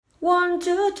1,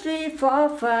 2, 3,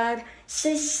 4, 5,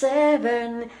 6,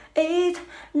 7, 8,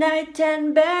 9,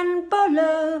 10 Ben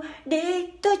Polo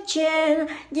Dito Chen.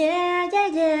 Yeah, yeah,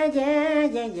 yeah, yeah,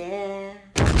 yeah, yeah.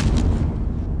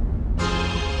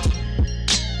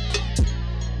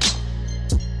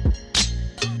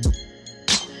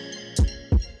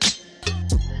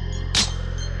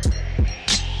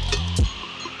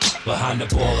 Behind the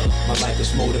baller, my life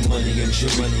is more than money and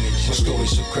jewelry. My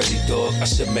story's so crazy, dog. I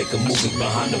said make a movie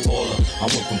behind the baller. I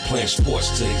went from playing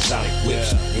sports to exotic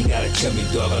whips. Ain't gotta tell me,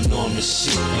 dog. I know I'm the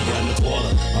shit. Behind the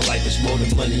baller, my life is more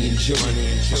than money and jewelry.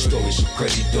 My story's so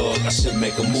crazy, dog. I said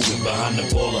make a movie behind the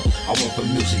baller. I went from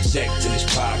music exec to this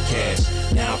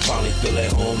podcast. Now I finally feel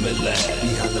at home at last.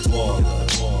 Behind the baller.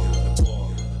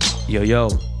 Yo,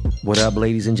 what up,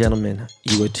 ladies and gentlemen?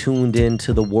 You are tuned in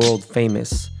to the world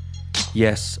famous,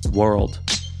 yes, world,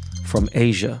 from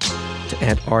Asia to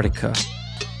Antarctica,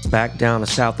 back down to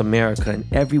South America and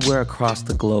everywhere across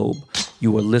the globe.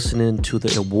 You are listening to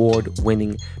the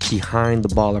award-winning Behind the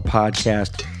Baller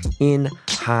podcast in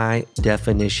high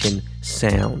definition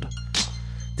sound.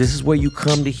 This is where you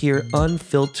come to hear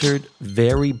unfiltered,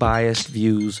 very biased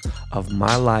views of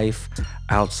my life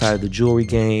outside of the jewelry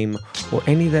game or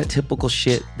any of that typical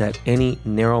shit that any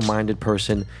narrow-minded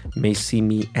person may see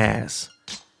me as.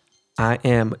 I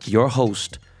am your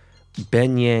host,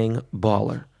 Ben Yang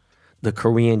Baller, the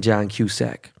Korean John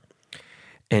Cusack.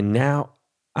 And now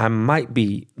I might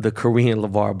be the Korean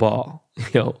LeVar Ball.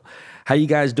 Yo, how you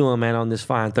guys doing, man, on this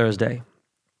fine Thursday?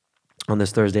 On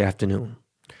this Thursday afternoon?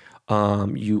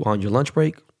 You on your lunch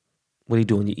break? What are you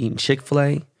doing? You eating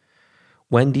Chick-fil-A,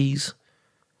 Wendy's,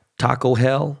 Taco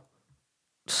Hell,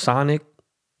 Sonic?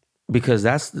 Because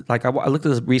that's like, I looked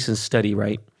at this recent study,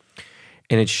 right?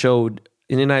 And it showed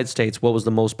in the United States what was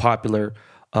the most popular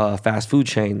fast food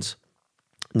chains.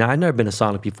 Now, I've never been to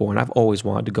Sonic before, and I've always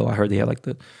wanted to go. I heard they had like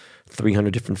the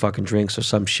 300 different fucking drinks or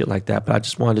some shit like that, but I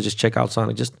just wanted to just check out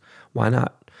Sonic. Just, why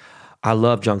not? I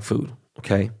love junk food,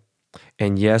 okay?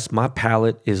 And yes, my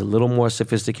palate is a little more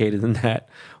sophisticated than that,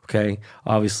 okay?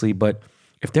 Obviously, but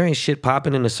if there ain't shit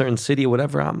popping in a certain city or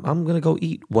whatever, I'm going to go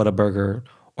eat Whataburger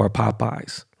or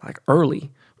Popeyes, like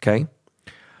early, okay?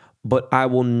 But I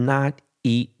will not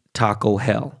eat Taco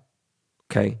Hell,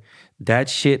 okay? That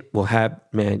shit will have,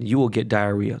 man, you will get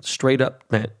diarrhea. Straight up,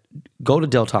 man, go to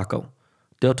Del Taco.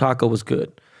 Del Taco was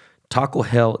good. Taco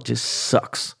Hell just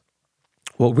sucks.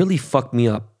 What really fucked me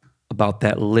up about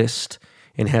that list,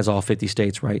 and has all 50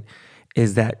 states, right,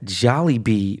 is that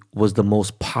Jollibee was the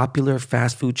most popular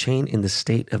fast food chain in the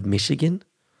state of Michigan.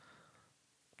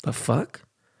 The fuck?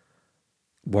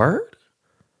 Word?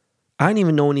 I didn't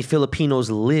even know any Filipinos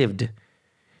lived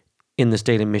in the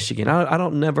state of Michigan. I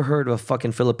don't never heard of a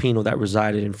fucking Filipino that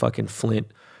resided in fucking Flint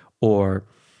or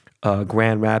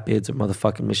Grand Rapids or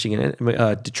motherfucking Michigan,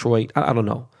 Detroit. I don't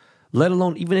know. Let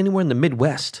alone even anywhere in the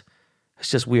Midwest.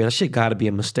 It's just weird. That shit gotta be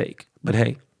a mistake. But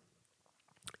hey,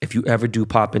 if you ever do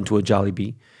pop into a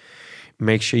Jollibee,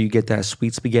 make sure you get that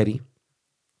sweet spaghetti.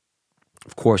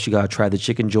 Of course, you gotta try the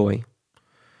Chicken Joy.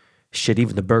 Shit,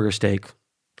 even the burger steak.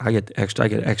 I get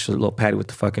an extra little patty with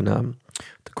the fucking the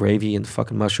gravy and the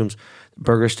fucking mushrooms. The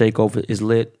burger steak over is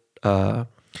lit.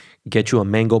 Get you a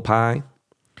mango pie.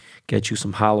 Get you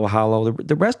some halo.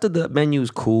 The rest of the menu is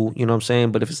cool, you know what I'm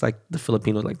saying? But if it's like the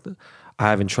Filipino, like I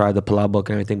haven't tried the palabok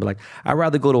and everything, but like I'd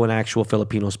rather go to an actual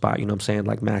Filipino spot, you know what I'm saying?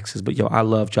 Like Max's. But yo, I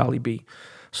love Jollibee.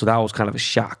 So that was kind of a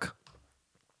shock.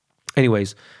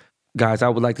 Anyways, guys, I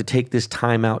would like to take this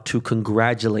time out to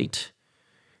congratulate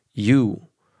you,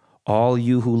 all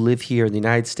you who live here in the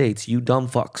United States, you dumb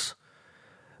fucks,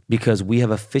 because we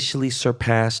have officially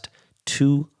surpassed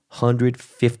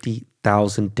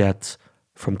 250,000 deaths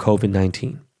from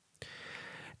COVID-19.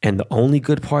 And the only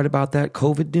good part about that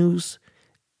COVID news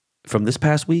from this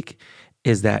past week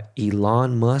is that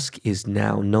Elon Musk is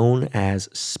now known as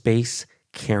Space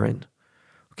Karen,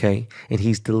 okay? And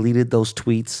he's deleted those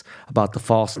tweets about the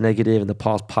false negative and the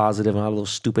false positive and all those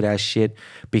stupid ass shit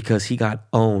because he got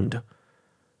owned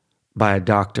by a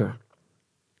doctor.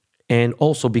 And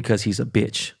also because he's a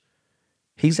bitch.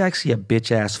 He's actually a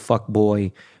bitch-ass fuck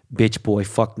boy, bitch boy,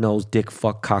 fuck nose, dick,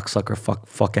 fuck cocksucker,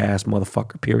 fuck ass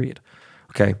motherfucker, period.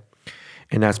 Okay?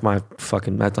 And that's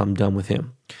I'm done with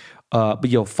him. But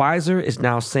yo, Pfizer is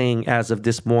now saying as of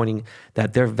this morning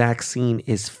that their vaccine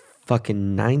is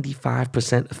fucking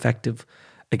 95% effective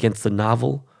against the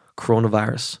novel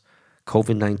coronavirus,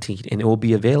 COVID-19. And it will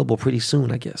be available pretty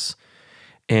soon, I guess.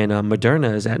 And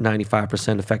Moderna is at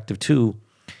 95% effective too.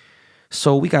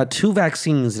 So we got two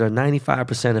vaccines that are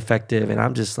 95% effective. And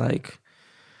I'm just like,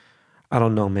 I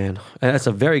don't know, man. And that's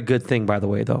a very good thing, by the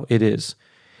way, though. It is.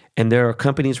 And there are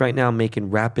companies right now making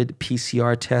rapid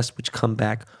PCR tests which come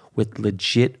back with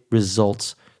legit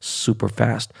results super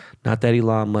fast. Not that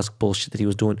Elon Musk bullshit that he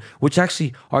was doing, which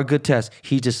actually are good tests.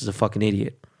 He just is a fucking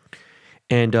idiot.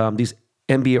 And these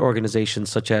NBA organizations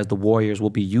such as the Warriors will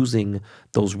be using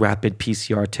those rapid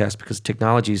PCR tests because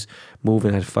technology's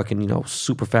moving at fucking,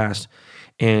 super fast.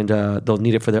 And they'll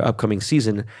need it for their upcoming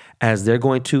season as they're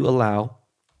going to allow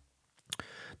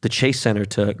the Chase Center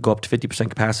to go up to 50%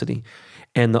 capacity.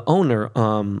 And the owner,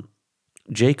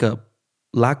 Jacob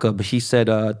Lacob, he said,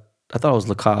 I thought it was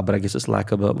Lacob, but I guess it's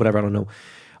Lacob, but whatever, I don't know.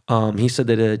 He said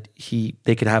that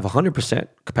they could have 100%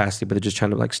 capacity, but they're just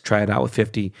trying to try it out with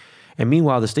 50. And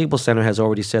meanwhile, the Staples Center has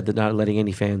already said they're not letting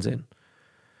any fans in.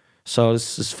 So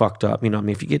this is fucked up.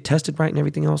 If you get tested right and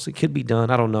everything else, it could be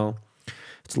done. I don't know.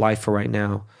 It's life for right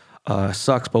now.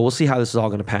 Sucks, but we'll see how this is all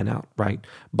going to pan out, right?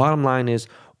 Bottom line is,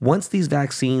 once these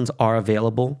vaccines are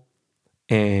available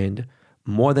and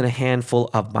more than a handful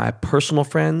of my personal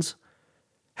friends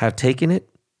have taken it,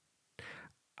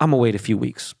 I'm going to wait a few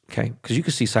weeks, okay? Because you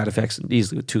can see side effects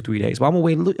easily with 2-3 days. But I'm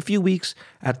going to wait a few weeks.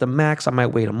 At the max, I might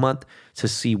wait a month to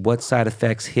see what side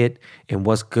effects hit and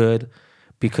what's good.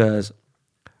 Because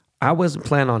I wasn't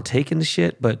planning on taking the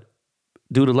shit, but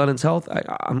due to London's health,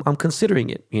 I'm considering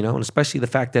it, and especially the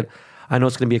fact that I know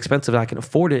it's going to be expensive and I can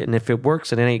afford it. And if it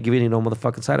works and it ain't giving you no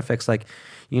motherfucking side effects, what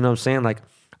I'm saying?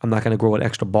 I'm not going to grow an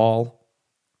extra ball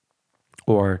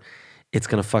or it's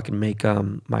going to fucking make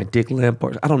my dick limp,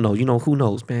 or I don't know. Who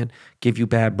knows, man? Give you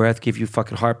bad breath, give you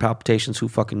fucking heart palpitations. Who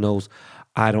fucking knows?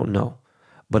 I don't know.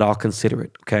 But I'll consider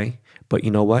it, okay? But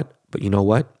you know what?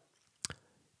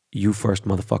 You first,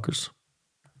 motherfuckers.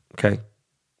 Okay?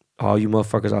 All you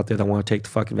motherfuckers out there that want to take the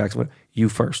fucking vaccine, you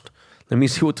first. Let me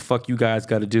see what the fuck you guys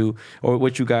got to do, or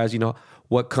what you guys,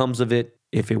 what comes of it.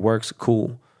 If it works,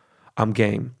 cool. I'm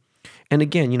game. And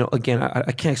again,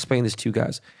 I can't explain this to you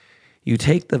guys. You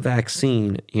take the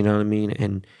vaccine, you know what I mean?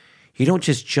 And you don't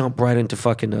just jump right into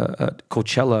fucking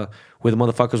Coachella with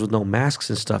motherfuckers with no masks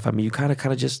and stuff. I mean, you kind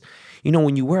of just,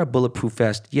 when you wear a bulletproof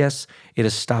vest, yes, it'll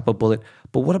stop a bullet.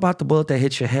 But what about the bullet that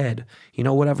hits your head?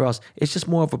 Whatever else. It's just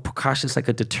more of a precaution. It's like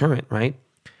a deterrent, right?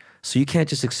 So you can't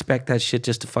just expect that shit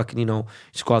just to fucking,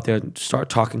 just go out there and start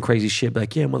talking crazy shit. Be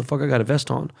like, yeah, motherfucker, I got a vest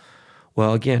on.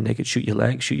 Well, again, they could shoot your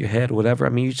leg, shoot your head, whatever. I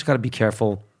mean, you just got to be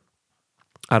careful.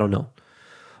 I don't know.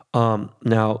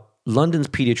 Now, London's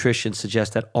pediatrician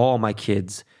suggests that all my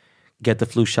kids get the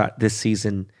flu shot this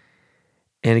season.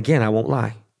 And again, I won't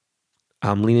lie.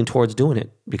 I'm leaning towards doing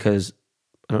it because,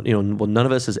 none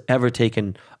of us has ever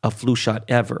taken a flu shot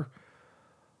ever.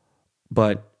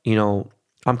 But,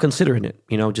 I'm considering it,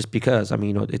 just because. I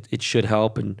mean, it should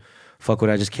help, and fuck what,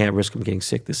 I just can't risk them getting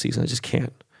sick this season. I just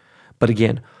can't. But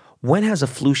again, when has a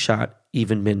flu shot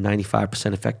even been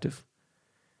 95% effective?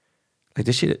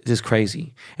 This shit is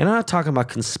crazy. And I'm not talking about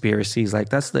conspiracies.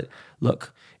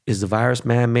 Look, is the virus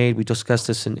man-made? We discussed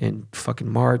this in fucking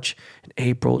March, in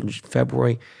April, in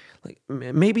February.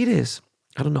 Maybe it is.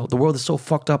 I don't know. The world is so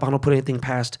fucked up, I don't put anything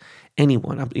past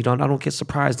anyone. I don't get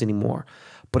surprised anymore.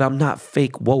 But I'm not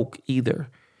fake woke either.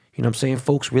 You know what I'm saying?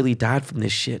 Folks really died from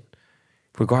this shit.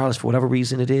 Regardless, for whatever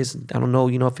reason it is. I don't know,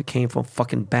 if it came from a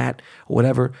fucking bat or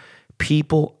whatever.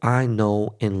 People I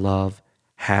know and love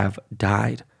have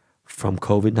died from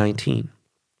COVID-19.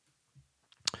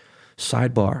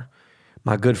 Sidebar,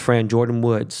 my good friend Jordan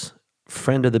Woods,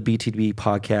 friend of the BTB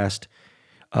podcast,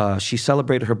 she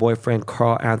celebrated her boyfriend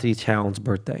Karl Anthony Towns'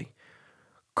 birthday.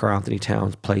 Karl Anthony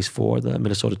Towns plays for the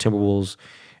Minnesota Timberwolves,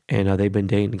 and they've been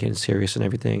dating, getting serious and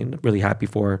everything, and really happy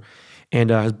for her. And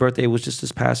his birthday was just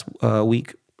this past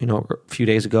week, a few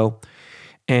days ago.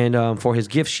 And for his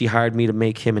gift, she hired me to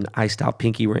make him an iced out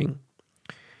pinky ring.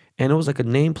 And it was like a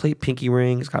nameplate pinky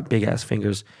ring. It's got big ass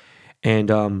fingers. And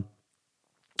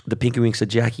the pinky ring said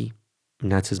Jackie,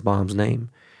 and that's his mom's name.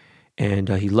 And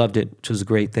he loved it, which was a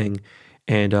great thing.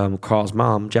 And Karl's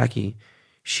mom, Jackie,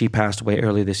 she passed away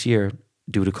earlier this year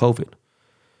due to COVID.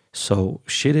 So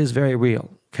shit is very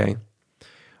real, okay?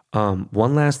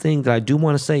 One last thing that I do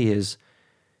want to say is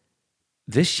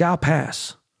this shall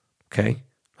pass, okay?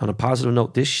 On a positive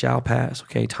note, this shall pass,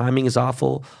 okay? Timing is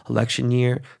awful. Election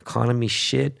year, economy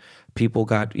shit. People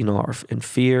got, are in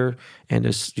fear. And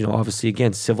there's, obviously,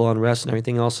 again, civil unrest and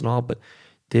everything else and all. But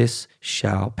this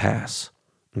shall pass,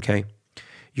 okay?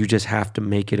 You just have to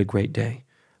make it a great day.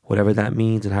 Whatever that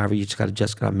means and however you just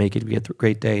gotta make it be a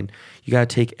great day. And you got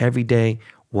to take every day,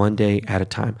 one day at a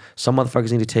time. Some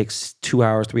motherfuckers need to take 2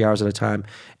 hours, 3 hours at a time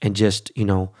and just,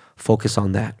 focus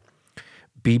on that.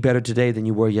 Be better today than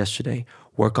you were yesterday.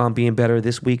 Work on being better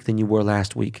this week than you were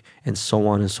last week, and so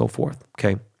on and so forth,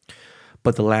 okay?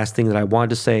 But the last thing that I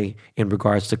wanted to say in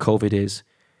regards to COVID is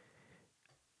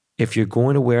if you're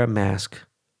going to wear a mask,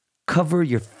 cover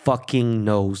your fucking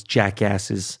nose,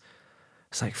 jackasses.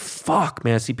 It's like, fuck,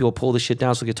 man. I see people pull this shit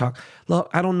down so they can talk. Look,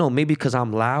 I don't know. Maybe because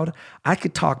I'm loud, I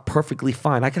could talk perfectly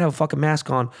fine. I could have a fucking mask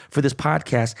on for this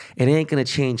podcast and it ain't going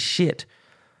to change shit.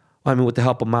 I mean, with the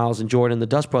help of Miles and Jordan, the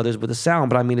Dust Brothers, with the sound.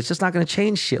 But I mean, it's just not going to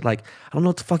change shit. Like, I don't know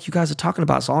what the fuck you guys are talking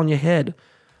about. It's all in your head.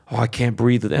 Oh, I can't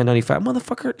breathe with N95.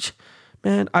 Motherfucker,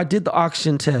 man, I did the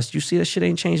oxygen test. You see that shit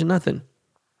ain't changing nothing.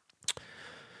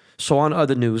 So on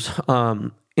other news,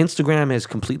 Instagram has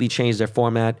completely changed their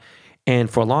format. And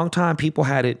for a long time, people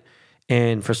had it.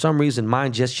 And for some reason,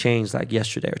 mine just changed like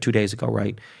yesterday or 2 days ago,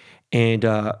 right? And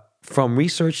from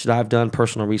research that I've done,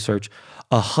 personal research,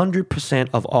 100%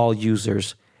 of all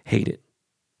users hate it,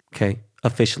 okay?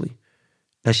 Officially.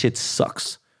 That shit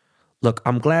sucks. Look,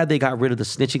 I'm glad they got rid of the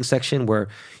snitching section where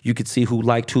you could see who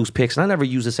liked whose pics. And I never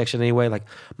use this section anyway. Like,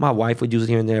 my wife would use it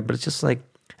here and there. But it's just like,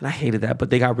 and I hated that.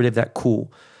 But they got rid of that,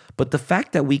 cool. But the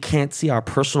fact that we can't see our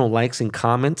personal likes and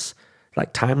comments,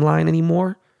 like timeline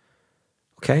anymore,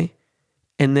 okay?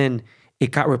 And then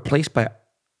it got replaced by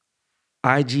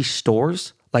IG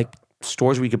stores, like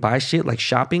stores where you could buy shit, like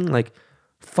shopping. Like,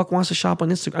 fuck wants to shop on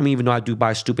Instagram? I mean, even though I do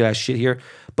buy stupid ass shit here,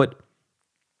 but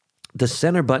the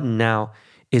center button now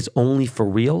is only for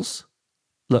Reels.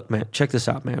 Look, man, check this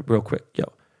out, man, real quick. Yo,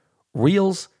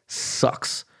 Reels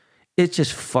sucks. It's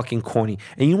just fucking corny.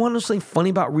 And you want to know something funny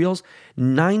about Reels?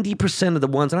 90% of the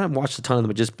ones, and I haven't watched a ton of them,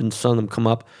 but just been some of them come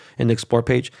up in the Explore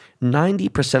page.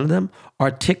 90% of them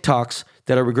are TikToks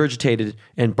that are regurgitated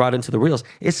and brought into the Reels.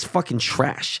 It's fucking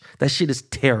trash. That shit is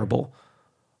terrible.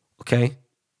 Okay?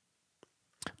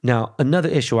 Now, another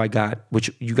issue I got, which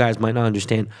you guys might not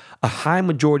understand, a high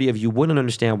majority of you wouldn't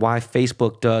understand why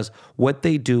Facebook does what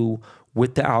they do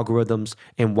with the algorithms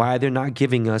and why they're not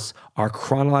giving us our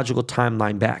chronological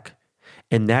timeline back.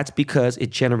 And that's because it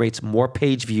generates more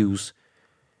page views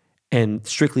and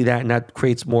strictly that, and that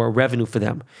creates more revenue for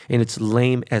them. And it's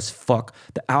lame as fuck.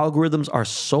 The algorithms are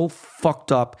so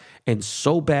fucked up and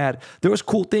so bad. There was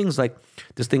cool things like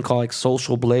this thing called like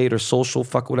Social Blade or Social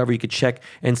Fuck, whatever. You could check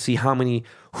and see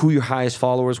who your highest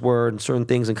followers were and certain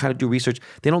things and kind of do research.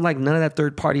 They don't like none of that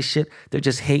third party shit. They're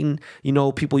just hating. You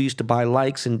know, people used to buy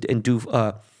likes and do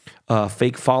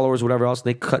fake followers, whatever else. And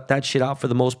they cut that shit out for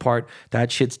the most part.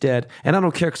 That shit's dead. And I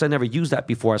don't care because I never used that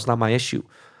before. It's not my issue.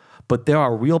 But there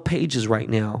are real pages right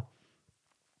now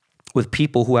with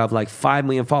people who have like 5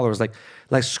 million followers, like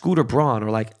Scooter Braun or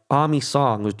like Ami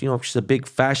Song, you know, she's a big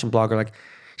fashion blogger. Like,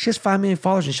 she has 5 million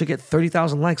followers and she'll get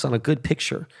 30,000 likes on a good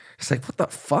picture. It's like, what the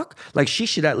fuck? Like, she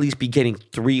should at least be getting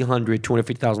 300,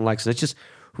 250,000 likes. And it's just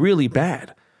really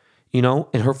bad, you know?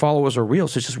 And her followers are real.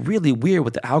 So it's just really weird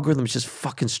with the algorithm. It's just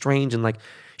fucking strange. And like,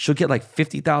 she'll get like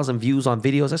 50,000 views on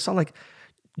videos.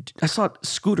 I saw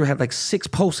Scooter had like 6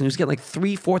 posts and he was getting like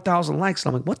 4,000 likes. And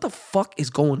I'm like, what the fuck is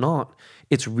going on?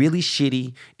 It's really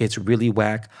shitty. It's really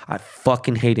whack. I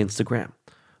fucking hate Instagram.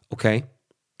 Okay?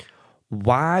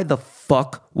 Why the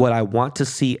fuck would I want to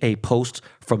see a post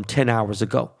from 10 hours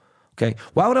ago? Okay?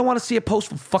 Why would I want to see a post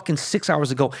from fucking 6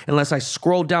 hours ago unless I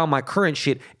scroll down my current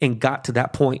shit and got to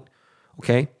that point?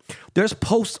 Okay? There's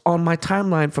posts on my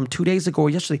timeline from 2 days ago or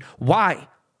yesterday. Why?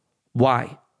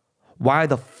 Why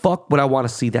the fuck would I want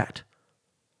to see that?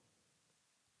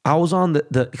 I was on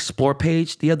the Explore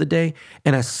page the other day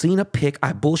and I seen a pic.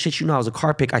 I bullshit you now. It was a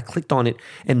car pic. I clicked on it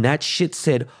and that shit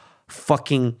said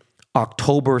fucking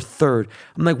October 3rd.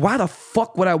 I'm like, why the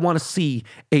fuck would I want to see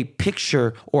a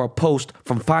picture or a post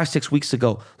from 5-6 weeks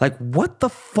ago? Like, what the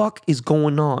fuck is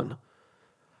going on?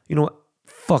 You know what?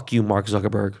 Fuck you, Mark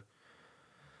Zuckerberg.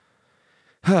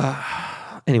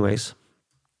 Anyways,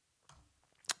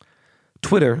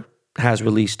 Twitter has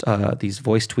released these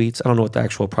voice tweets. I don't know what the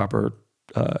actual proper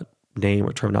name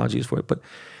or terminology is for it, but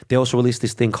they also released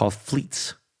this thing called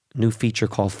Fleets, new feature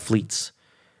called Fleets.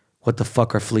 What the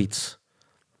fuck are Fleets?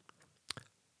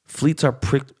 Fleets are,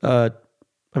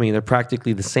 they're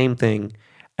practically the same thing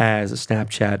as a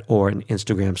Snapchat or an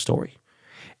Instagram story.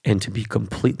 And to be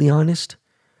completely honest,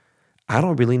 I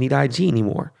don't really need IG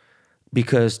anymore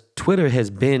because Twitter has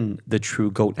been the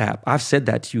true GOAT app. I've said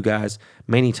that to you guys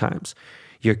many times.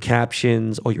 Your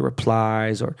captions or your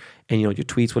replies and your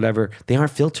tweets, whatever, they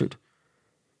aren't filtered.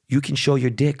 You can show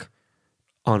your dick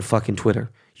on fucking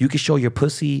Twitter. You can show your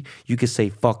pussy. You could say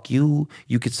fuck you.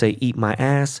 You could say eat my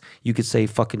ass. You could say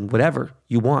fucking whatever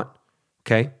you want.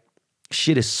 Okay?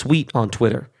 Shit is sweet on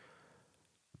Twitter.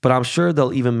 But I'm sure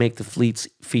they'll even make the Fleets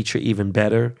feature even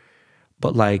better.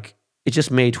 But like, it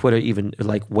just made Twitter even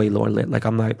like way lower lit. Like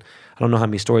I don't know how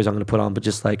many stories I'm going to put on, but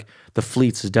just like the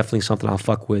Fleets is definitely something I'll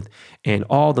fuck with. And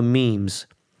all the memes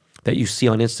that you see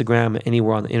on Instagram and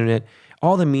anywhere on the internet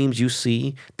all the memes you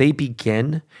see, they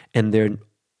begin and they're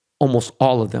almost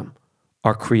all of them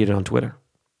are created on Twitter.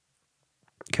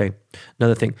 Okay.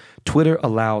 Another thing, Twitter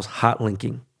allows hot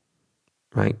linking,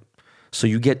 right? So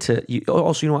you get to,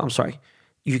 also, you know what? I'm sorry.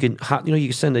 You can you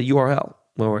can send a URL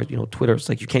where, Twitter, it's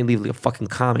like you can't leave a fucking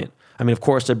comment. I mean, of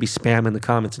course, there'd be spam in the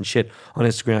comments and shit on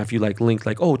Instagram if you link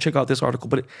oh, check out this article.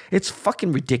 But it's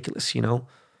fucking ridiculous,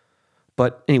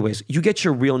 But anyways, you get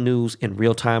your real news in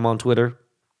real time on Twitter.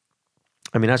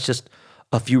 I mean, that's just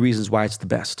a few reasons why it's the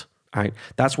best. All right.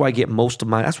 That's why I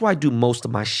do most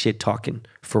of my shit talking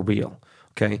for real.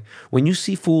 Okay. When you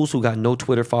see fools who got no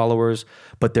Twitter followers,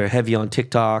 but they're heavy on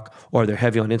TikTok or they're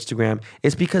heavy on Instagram,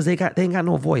 it's because they ain't got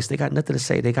no voice. They got nothing to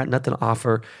say. They got nothing to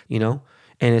offer, And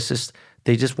it's just,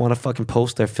 they just want to fucking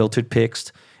post their filtered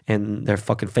pics and their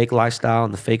fucking fake lifestyle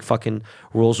and the fake fucking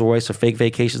Rolls Royce or fake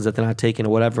vacations that they're not taking or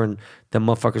whatever. And them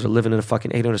motherfuckers are living in a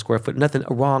fucking 800 square foot. Nothing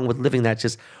wrong with living that.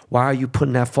 Just why are you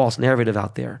putting that false narrative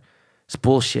out there? It's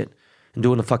bullshit. And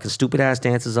doing the fucking stupid ass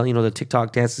dances on, the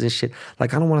TikTok dances and shit.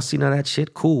 Like, I don't want to see none of that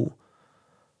shit. Cool.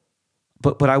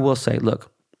 But I will say,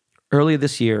 look, earlier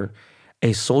this year,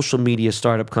 a social media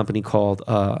startup company called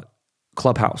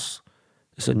Clubhouse.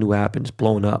 It's a new app and it's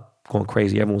blowing up, going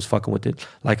crazy. Everyone was fucking with it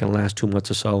like in the last 2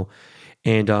 months or so.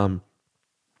 And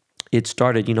it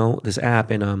started, this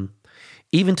app. And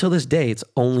even till this day, it's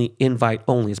only invite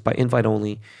only. It's by invite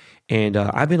only. And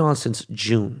I've been on since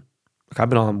June. I've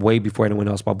been on way before anyone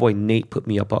else. My boy Nate put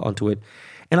me up onto it.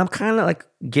 And I'm kind of like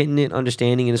getting it,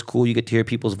 understanding it. It's cool. You get to hear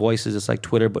people's voices. It's like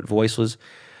Twitter, but voiceless.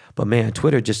 But man,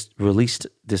 Twitter just released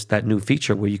that new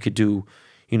feature where you could do,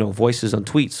 voices on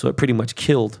tweets. So it pretty much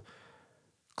killed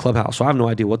Clubhouse. So I have no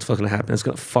idea what's fucking going to happen. It's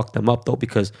going to fuck them up though,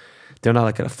 because they're not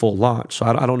like at a full launch. So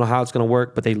I don't know how it's going to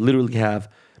work, but they literally have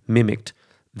mimicked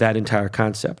that entire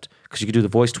concept. Because you could do the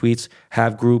voice tweets,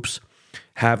 have groups,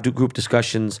 do group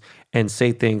discussions, and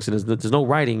say things. And there's no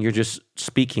writing. You're just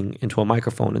speaking into a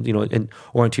microphone, and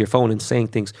or into your phone and saying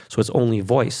things. So it's only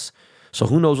voice. So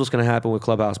who knows what's going to happen with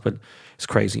Clubhouse? But it's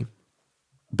crazy.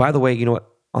 By the way, you know what?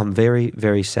 I'm very,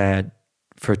 very sad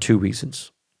for 2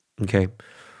 reasons. Okay,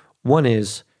 one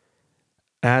is,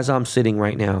 as I'm sitting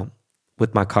right now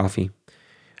with my coffee,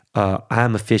 I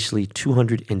am officially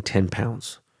 210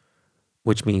 pounds,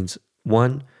 which means,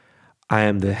 one, I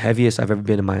am the heaviest I've ever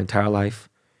been in my entire life.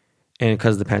 And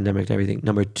because of the pandemic and everything.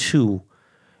 Number 2,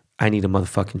 I need a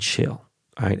motherfucking chill.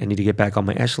 All right. I need to get back on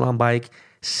my Echelon bike,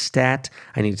 stat.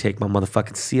 I need to take my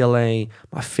motherfucking CLA,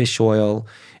 my fish oil,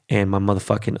 and my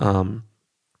motherfucking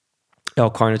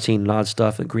L-carnitine and all that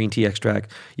stuff, and green tea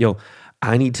extract. Yo,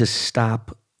 I need to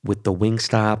stop with the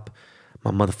Wingstop, my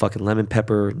motherfucking lemon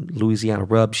pepper, Louisiana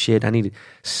rub shit. I need to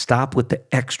stop with the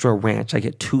extra ranch. I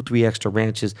get 2-3 extra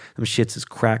ranches. Them shits is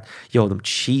cracked. Yo, them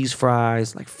cheese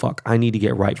fries, like fuck, I need to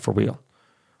get right for real.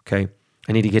 Okay?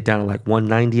 I need to get down to like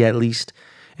 190 at least,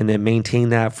 and then maintain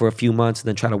that for a few months, and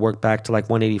then try to work back to like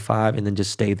 185 and then just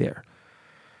stay there.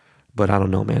 But I don't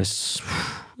know, man.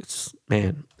 It's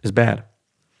bad.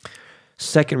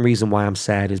 Second reason why I'm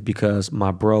sad is because my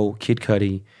bro, Kid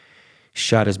Cudi,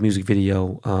 shot his music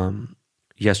video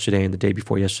yesterday and the day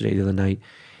before yesterday, the other night,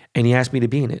 and he asked me to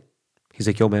be in it. He's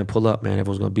like, yo, man, pull up, man.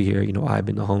 Everyone's going to be here. I've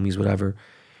been the homies, whatever.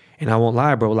 And I won't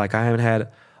lie, bro. Like, I haven't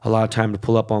had a lot of time to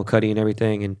pull up on Cudi and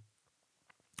everything. And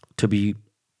to be,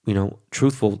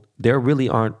 truthful, there really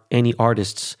aren't any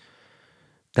artists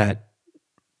that,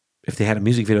 if they had a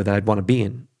music video, that I'd want to be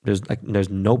in. There's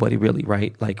nobody really,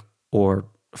 right? Like, or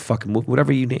fucking movie,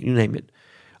 whatever you name it.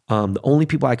 The only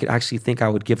people I could actually think I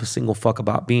would give a single fuck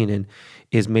about being in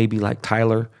is maybe like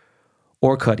Tyler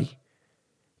or Cudi.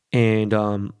 And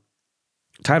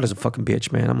Tyler's a fucking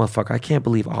bitch, man. I'm a motherfucker. I can't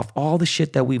believe off all the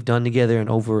shit that we've done together in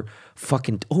over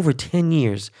 10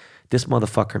 years, this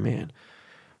motherfucker, man.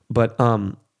 But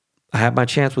I had my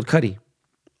chance with Cudi,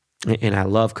 and I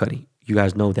love Cudi. You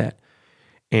guys know that.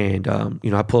 And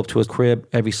I pull up to his crib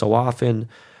every so often,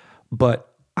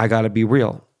 but I gotta be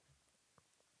real.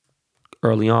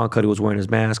 Early on, Cudi was wearing his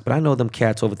mask, but I know them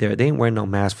cats over there, they ain't wearing no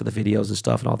mask for the videos and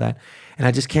stuff and all that. And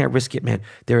I just can't risk it, man.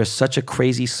 There is such a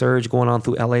crazy surge going on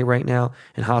through LA right now,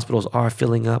 and hospitals are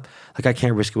filling up. Like, I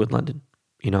can't risk it with London.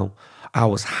 I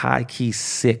was high-key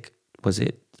sick.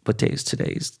 What day is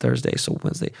today? It's Thursday, so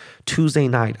Wednesday. Tuesday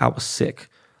night, I was sick.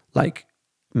 Like,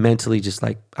 mentally, just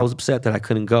like, I was upset that I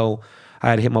couldn't go. I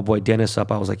had to hit my boy Dennis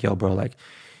up. I was like, yo, bro, like,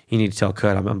 you need to tell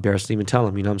Cut. I'm embarrassed to even tell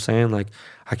him, you know what I'm saying? Like,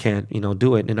 I can't,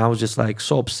 do it. And I was just like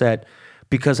so upset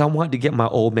because I wanted to get my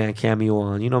old man cameo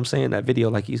on, you know what I'm saying? That video,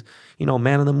 like he's,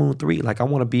 Man on the Moon 3. Like, I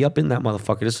want to be up in that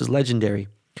motherfucker. This is legendary.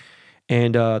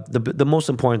 And the most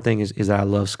important thing is that I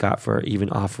love Scott for even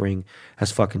offering.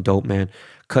 That's fucking dope, man.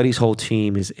 Cuddy's whole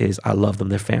team is I love them.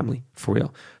 They're family, for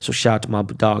real. So shout out to my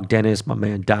dog Dennis, my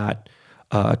man Dot,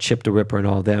 Chip the Ripper, and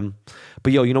all them.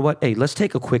 But yo, you know what? Hey, let's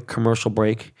take a quick commercial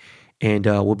break, and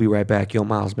we'll be right back. Yo,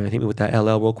 Miles, man, hit me with that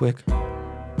LL real quick.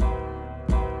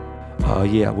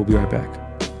 Yeah, we'll be right back.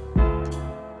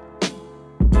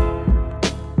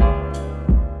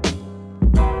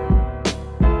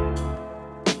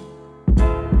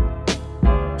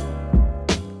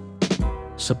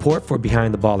 Support for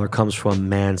Behind the Baller comes from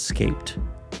Manscaped,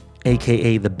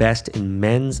 aka the best in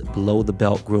men's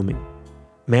below-the-belt grooming.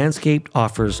 Manscaped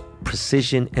offers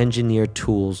precision-engineered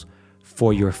tools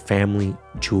for your family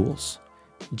jewels.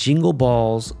 Jingle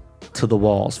balls to the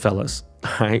walls, fellas.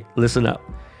 All right, listen up.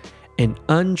 An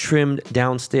untrimmed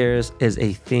downstairs is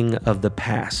a thing of the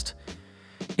past.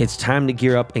 It's time to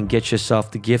gear up and get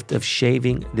yourself the gift of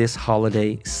shaving this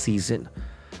holiday season.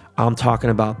 I'm talking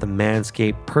about the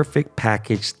Manscaped Perfect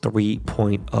Package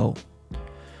 3.0.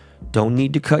 Don't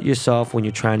need to cut yourself when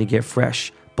you're trying to get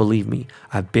fresh. Believe me,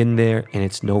 I've been there and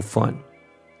it's no fun.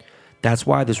 That's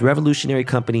why this revolutionary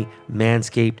company,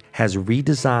 Manscaped, has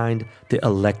redesigned the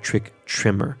electric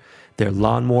trimmer. Their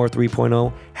Lawnmower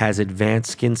 3.0 has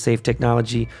advanced skin-safe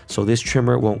technology, so this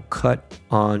trimmer won't cut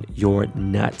on your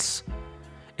nuts.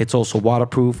 It's also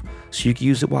waterproof, so you can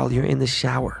use it while you're in the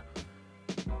shower.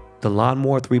 The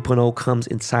Lawnmower 3.0 comes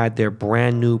inside their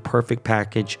brand new Perfect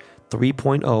Package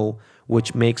 3.0,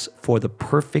 which makes for the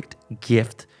perfect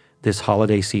gift this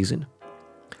holiday season.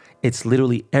 It's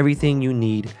literally everything you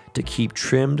need to keep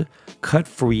trimmed,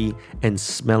 cut-free, and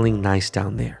smelling nice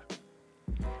down there.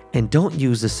 And don't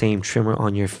use the same trimmer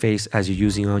on your face as you're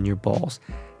using on your balls.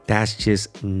 That's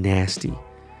just nasty.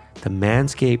 The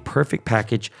Manscaped Perfect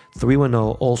Package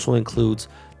 3.0 also includes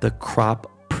the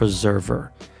Crop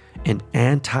Preserver, an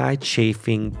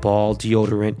anti-chafing ball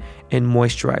deodorant and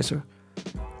moisturizer.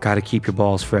 Gotta keep your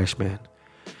balls fresh, man.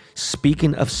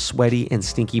 Speaking of sweaty and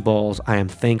stinky balls, I am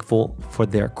thankful for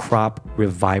their Crop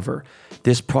Reviver.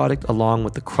 This product, along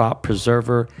with the Crop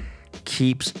Preserver,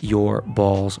 keeps your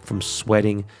balls from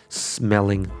sweating,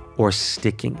 smelling, or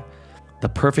sticking. The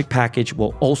Perfect Package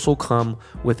will also come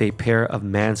with a pair of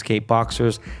Manscaped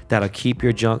boxers that'll keep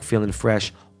your junk feeling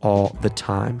fresh all the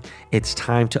time. It's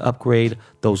time to upgrade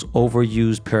those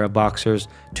overused pair of boxers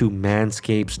to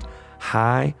Manscaped's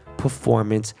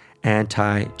high-performance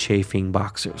anti-chafing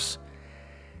boxers.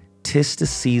 'Tis the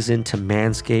season to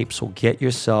Manscaped, so get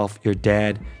yourself, your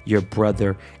dad, your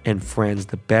brother, and friends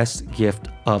the best gift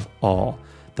of all,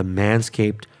 the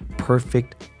Manscaped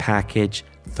Perfect Package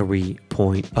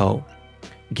 3.0.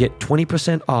 Get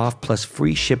 20% off plus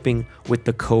free shipping with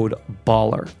the code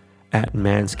BALLER at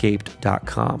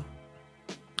manscaped.com.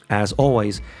 As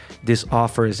always, this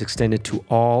offer is extended to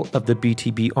all of the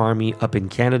BTB Army up in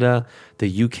Canada, the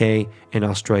UK, and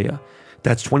Australia.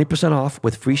 That's 20% off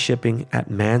with free shipping at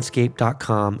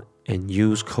manscaped.com and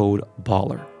use code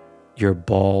BALLER. Your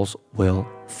balls will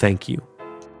thank you.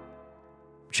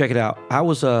 Check it out. I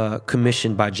was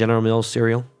commissioned by General Mills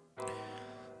cereal,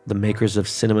 the makers of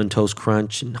Cinnamon Toast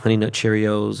Crunch and Honey Nut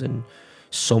Cheerios and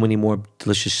so many more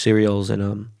delicious cereals.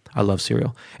 And I love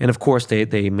cereal. And of course,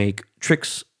 they make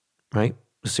Trix, right?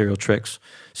 The cereal Trix.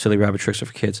 Silly Rabbit Trix are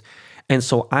for kids. And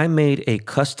so I made a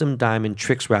custom diamond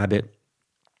Trix Rabbit,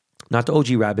 not the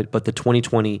OG Rabbit, but the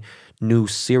 2020 new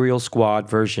Cereal Squad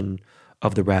version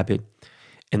of the Rabbit.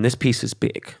 And this piece is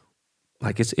big.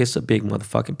 Like it's a big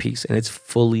motherfucking piece. And it's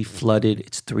fully flooded.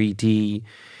 It's 3D.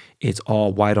 It's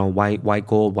all white on white, white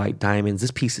gold, white diamonds.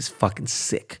 This piece is fucking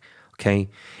sick. Okay.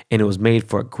 And it was made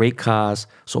for a great cause.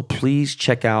 So please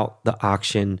check out the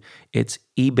auction. It's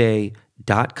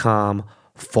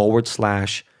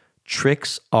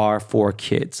ebay.com/Trix are for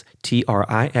kids.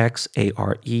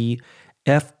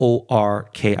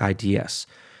 TRIXAREFORKIDS.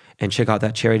 And check out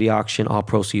that charity auction. All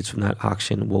proceeds from that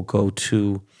auction will go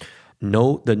to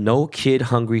the No Kid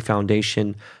Hungry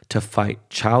Foundation to fight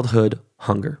childhood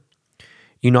hunger.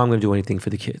 You know I'm going to do anything for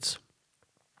the kids.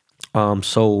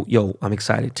 So, I'm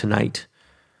excited. Tonight,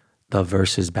 the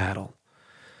versus battle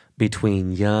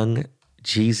between Young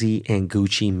Jeezy and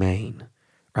Gucci Mane,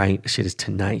 right? Shit is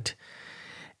tonight.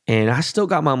 And I still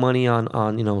got my money on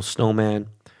Snowman.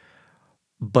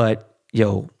 But,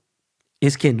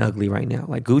 it's getting ugly right now.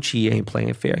 Like, Gucci ain't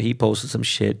playing fair. He posted some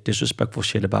shit, disrespectful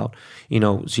shit about,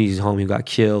 Jeezy's homie got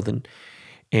killed.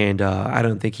 And I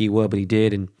don't think he would, but he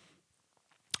did. And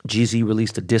Jeezy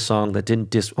released a diss song that didn't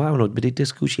diss, well, I don't know, but he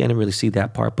dissed Gucci. I didn't really see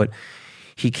that part, but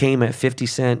he came at 50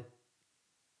 Cent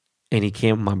and he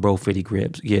came with my bro Fetty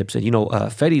Gibbs. And,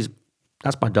 Fetty's,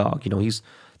 that's my dog. He's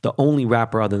the only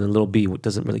rapper other than Lil B, what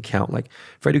doesn't really count. Like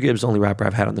Freddie Gibbs is the only rapper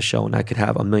I've had on the show, and I could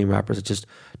have a million rappers. I just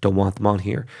don't want them on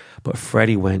here. But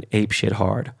Freddie went ape shit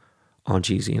hard on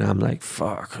Jeezy, and I'm like,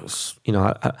 fuck. You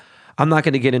know, I'm not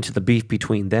going to get into the beef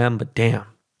between them, but damn,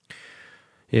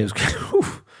 it was.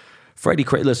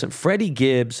 Listen, Freddie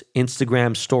Gibbs'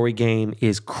 Instagram story game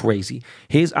is crazy.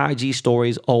 His IG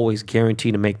stories always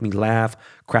guaranteed to make me laugh,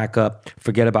 crack up,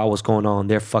 forget about what's going on.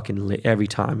 They're fucking lit every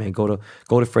time, man. Go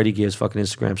to Freddie Gibbs' fucking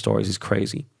Instagram stories. It's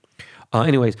crazy.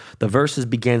 Anyways, the Versus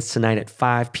begins tonight at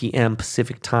 5 p.m.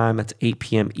 Pacific time. That's 8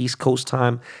 p.m. East Coast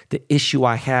time. The issue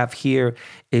I have here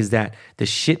is that the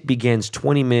shit begins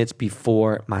 20 minutes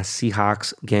before my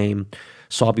Seahawks game.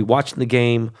 So I'll be watching the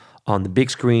game on the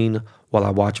big screen while I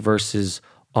watch Versus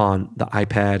on the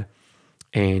iPad.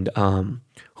 And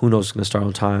who knows it's going to start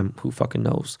on time? Who fucking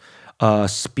knows?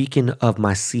 Speaking of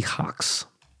my Seahawks,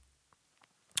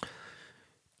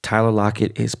 Tyler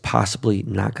Lockett is possibly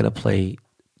not going to play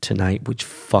tonight, which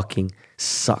fucking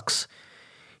sucks.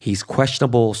 He's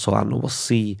questionable, so I don't know. We'll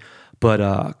see.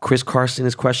 But Chris Carson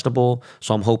is questionable,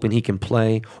 so I'm hoping he can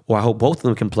play, or I hope both of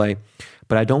them can play.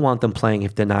 But I don't want them playing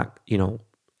if they're not,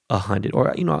 100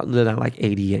 or, they're not like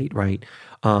 88, right?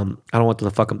 I don't want them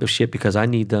to fuck up their shit because I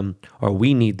need them, or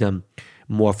we need them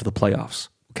more for the playoffs,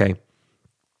 okay?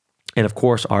 And of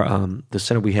course, our the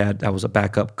center we had that was a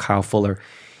backup, Kyle Fuller,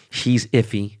 he's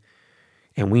iffy,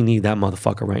 and we need that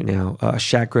motherfucker right now.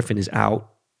 Shaq Griffin is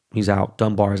out. He's out.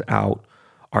 Dunbar is out.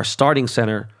 Our starting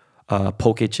center,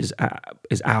 Pokic,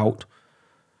 is out.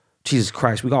 Jesus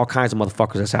Christ, we got all kinds of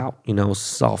motherfuckers that's out.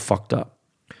 It's all fucked up.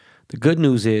 The good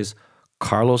news is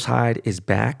Carlos Hyde is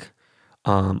back.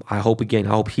 I hope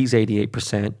he's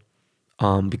 88%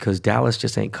 because Dallas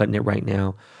just ain't cutting it right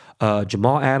now.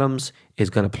 Jamal Adams is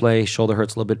going to play. Shoulder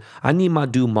hurts a little bit. I need my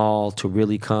dude Maul to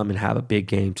really come and have a big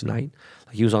game tonight.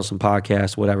 Like he was on some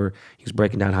podcast, whatever. He was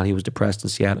breaking down how he was depressed in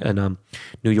Seattle and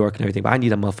New York and everything. But I need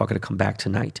that motherfucker to come back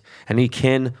tonight. And I need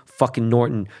Ken fucking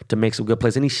Norton to make some good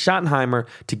plays. I need Schottenheimer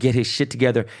to get his shit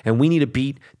together. And we need to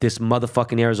beat this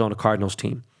motherfucking Arizona Cardinals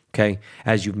team. Okay?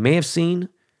 As you may have seen,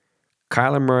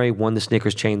 Kyler Murray won the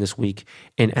Snickers chain this week.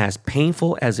 And as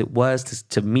painful as it was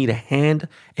to me to hand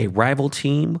a rival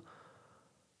team,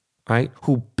 right,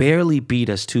 who barely beat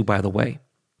us too, by the way,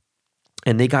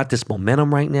 and they got this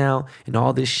momentum right now and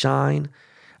all this shine,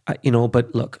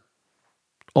 but look,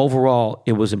 overall,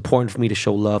 it was important for me to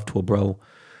show love to a bro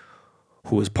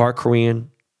who is part Korean.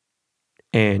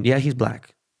 And yeah, he's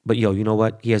black. But yo, you know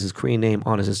what? He has his Korean name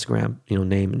on his Instagram,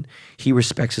 name, and he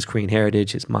respects his Korean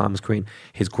heritage. His mom's Korean,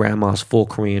 his grandma's full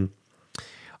Korean.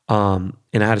 And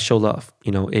I had to show love.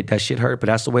 That shit hurt, but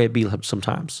that's the way it be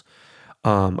sometimes.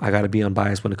 I got to be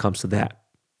unbiased when it comes to that.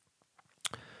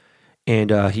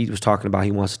 And he was talking about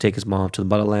he wants to take his mom to the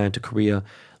motherland, to Korea.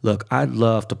 Look, I'd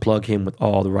love to plug him with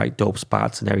all the right dope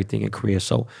spots and everything in Korea.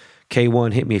 So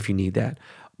K1, hit me if you need that.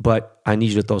 But I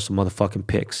need you to throw some motherfucking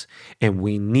picks. And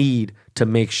we need to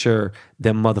make sure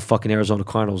them motherfucking Arizona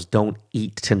Cardinals don't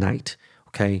eat tonight.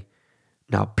 Okay?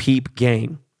 Now, peep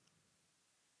game.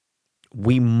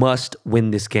 We must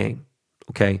win this game,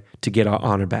 okay, to get our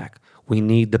honor back. We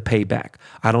need the payback.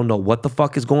 I don't know what the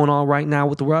fuck is going on right now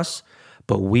with Russ,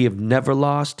 but we have never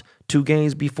lost 2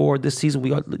 games before this season. We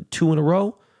got 2 in a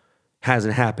row.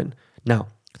 Hasn't happened. Now,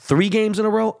 3 games in a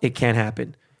row, it can't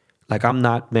happen. Like, I'm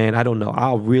not, man, I don't know.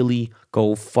 I'll really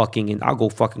go fucking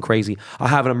crazy. I'll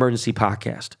have an emergency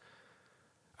podcast.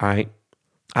 All right?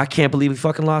 I can't believe we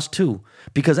fucking lost 2.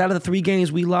 Because out of the 3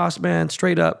 games we lost, man,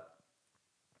 straight up,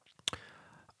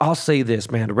 I'll say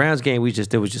this, man. The Rams game,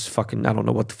 it was just fucking, I don't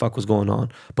know what the fuck was going on.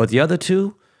 But the other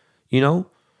 2,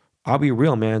 I'll be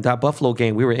real, man. That Buffalo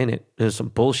game, we were in it. There's some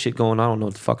bullshit going on. I don't know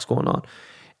what the fuck's going on.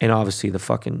 And obviously the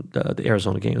fucking, the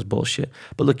Arizona game is bullshit.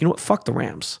 But look, you know what? Fuck the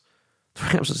Rams. The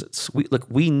Rams is sweet. Look,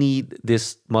 we need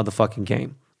this motherfucking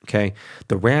game, okay?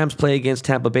 The Rams play against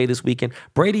Tampa Bay this weekend.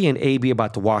 Brady and AB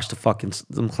about to wash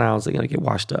them clowns. They're going to get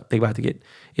washed up.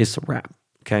 It's a wrap,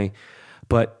 okay?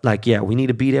 But, we need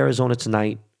to beat Arizona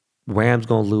tonight. Rams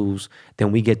going to lose.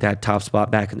 Then we get that top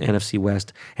spot back in the NFC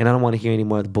West. And I don't want to hear any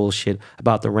more of the bullshit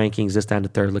about the rankings, this, that, and the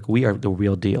third. Look, we are the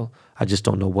real deal. I just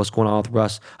don't know what's going on with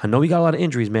Russ. I know we got a lot of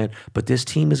injuries, man, but this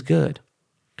team is good.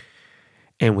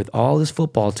 And with all this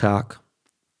football talk,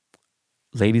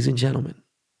 ladies and gentlemen,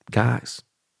 guys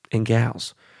and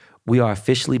gals, we are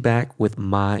officially back with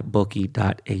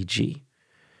mybookie.ag.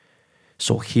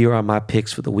 So here are my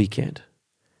picks for the weekend.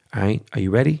 All right, are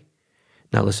you ready?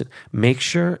 Now listen, make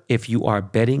sure if you are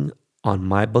betting on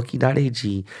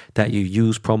mybookie.ag that you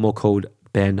use promo code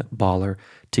BenBaller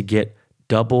to get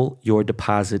double your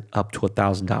deposit up to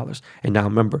 $1,000. And now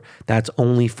remember, that's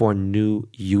only for new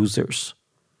users.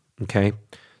 Okay?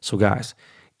 So guys,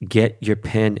 get your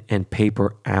pen and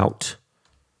paper out.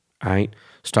 All right.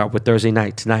 Start with Thursday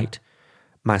night tonight.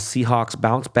 My Seahawks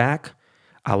bounce back.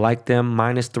 I like them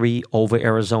 -3 over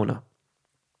Arizona.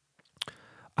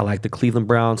 I like the Cleveland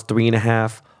Browns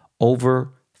 3.5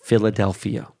 over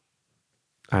Philadelphia.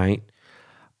 All right.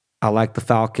 I like the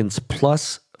Falcons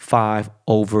 +5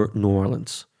 over New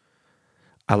Orleans.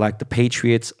 I like the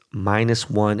Patriots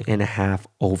 -1.5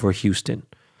 over Houston.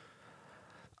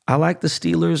 I like the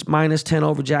Steelers -10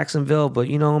 over Jacksonville, but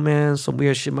you know, man, some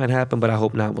weird shit might happen, but I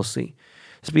hope not. We'll see.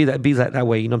 Just be that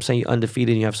way. You know what I'm saying? You're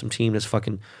undefeated and you have some team that's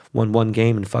fucking won one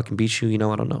game and fucking beat you. You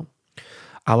know, I don't know.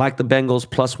 I like the Bengals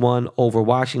 +1 over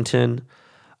Washington.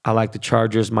 I like the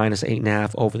Chargers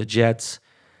 -8.5 over the Jets.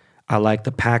 I like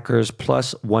the Packers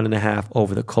 +1.5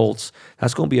 over the Colts.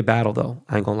 That's going to be a battle, though.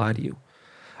 I ain't going to lie to you.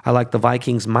 I like the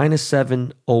Vikings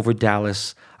 -7 over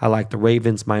Dallas. I like the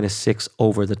Ravens -6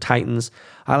 over the Titans.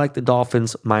 I like the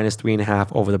Dolphins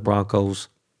 -3.5 over the Broncos.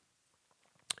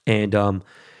 And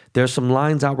there's some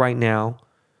lines out right now.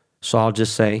 So I'll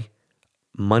just say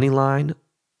money line,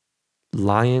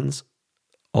 Lions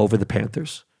over the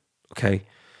Panthers. Okay.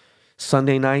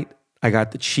 Sunday night, I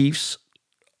got the Chiefs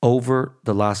over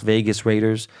the Las Vegas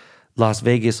Raiders. Las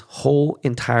Vegas' whole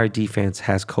entire defense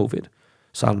has COVID.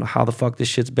 So I don't know how the fuck this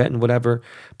shit's betting, whatever,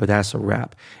 but that's a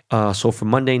wrap. So for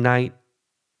Monday night,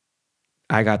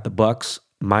 I got the Bucks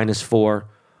 -4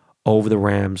 over the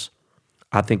Rams.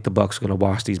 I think the Bucks are going to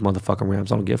wash these motherfucking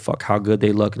Rams. I don't give a fuck how good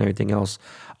they look and everything else.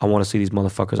 I want to see these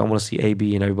motherfuckers. I want to see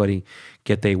AB and everybody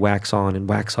get their wax on and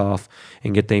wax off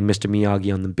and get their Mr.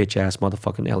 Miyagi on the bitch-ass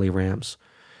motherfucking LA Rams.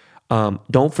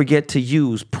 Don't forget to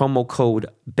use promo code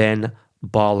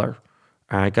BENBALLER.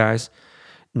 All right, guys?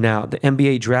 Now, the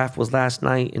NBA draft was last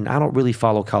night, and I don't really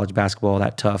follow college basketball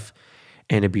that tough.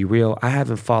 And to be real, I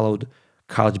haven't followed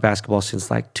college basketball since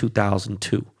like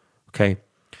 2002, okay?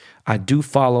 I do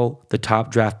follow the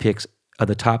top draft picks,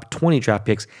 the top 20 draft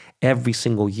picks every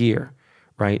single year,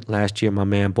 right? Last year, my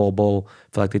man Bobo,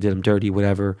 felt like they did him dirty,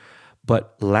 whatever.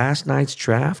 But last night's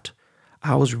draft,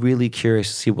 I was really curious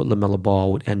to see what LaMelo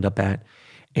Ball would end up at.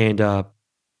 And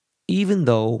even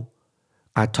though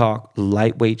I talk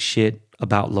lightweight shit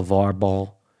about LeVar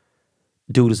Ball,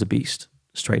 dude is a beast,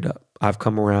 straight up. I've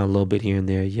come around a little bit here and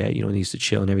there. Yeah, you know, he needs to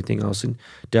chill and everything else, and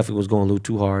definitely was going a little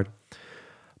too hard.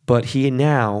 But he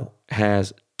now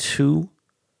has 2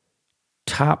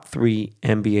 top 3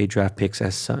 NBA draft picks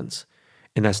as sons.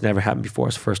 And that's never happened before.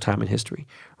 It's first time in history,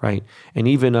 right? And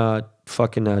even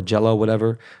fucking Jello,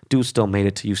 whatever, dude still made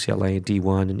it to UCLA at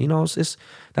D1. And, you know,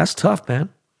 that's tough, man.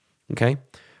 Okay?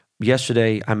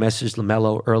 Yesterday, I messaged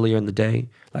LaMelo earlier in the day,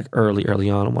 like early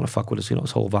on. I don't want to fuck with his,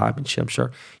 his whole vibe and shit. I'm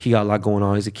sure he got a lot going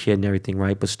on. He's a kid and everything,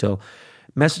 right? But still,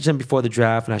 messaged him before the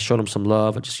draft, and I showed him some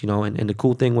love. I just, and the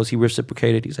cool thing was he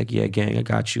reciprocated. He's like, yeah, gang, I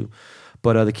got you.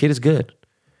 But the kid is good.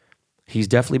 He's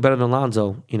definitely better than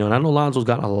Lonzo, and I know Lonzo's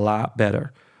gotten a lot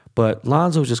better. But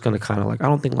Lonzo's just going to kind of I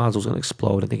don't think Lonzo's going to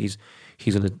explode. I think he's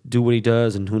going to do what he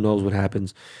does, and who knows what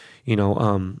happens,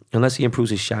 unless he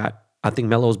improves his shot. I think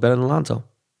Melo's better than Lonzo.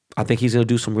 I think he's going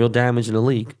to do some real damage in the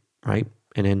league, right?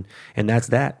 And that's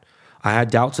that. I had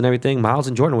doubts and everything. Miles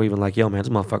and Jordan were even like, yo, man, this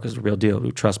motherfucker's the real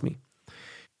deal. Trust me.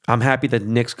 I'm happy that the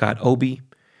Knicks got Obi,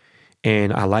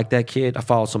 and I like that kid. I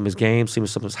followed some of his games, seen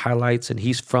some of his highlights, and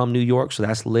he's from New York, so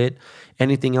that's lit.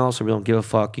 Anything else, I really don't give a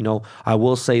fuck. I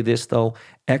will say this, though.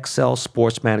 Excel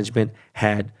Sports Management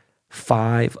had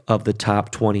 5 of the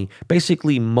top 20.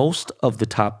 Basically, most of the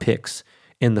top picks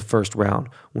in the first round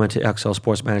went to Excel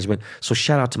Sports Management. So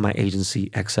shout out to my agency,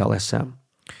 XLSM.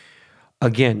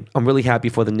 Again, I'm really happy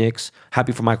for the Knicks.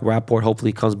 Happy for Michael Rappaport. Hopefully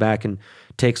he comes back and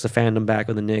takes the fandom back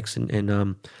of the Knicks. And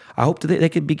I hope that they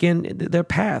could begin their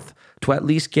path to at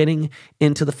least getting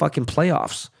into the fucking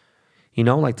playoffs.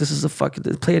 This is they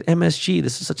play at MSG.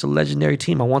 This is such a legendary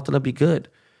team. I want them to be good.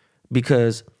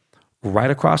 Because right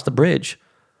across the bridge,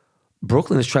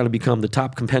 Brooklyn is trying to become the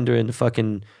top contender in the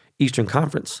fucking Eastern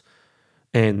Conference.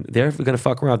 And they're going to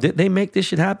fuck around. They make this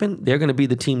shit happen, they're going to be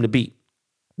the team to beat.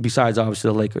 Besides, obviously,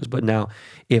 the Lakers. But now,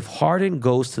 if Harden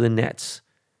goes to the Nets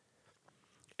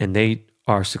and they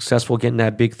are successful getting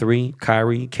that big 3,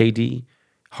 Kyrie, KD,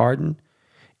 Harden,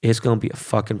 it's going to be a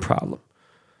fucking problem.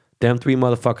 Them 3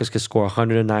 motherfuckers could score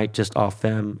 100 a night just off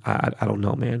them. I don't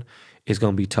know, man. It's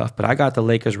going to be tough. But I got the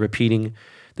Lakers repeating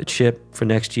the chip for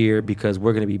next year because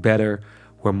we're going to be better.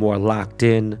 We're more locked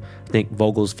in. I think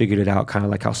Vogel's figured it out, kind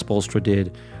of like how Spoelstra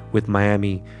did with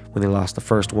Miami when they lost the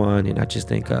first one. And I just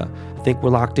think we're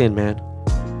locked in, man.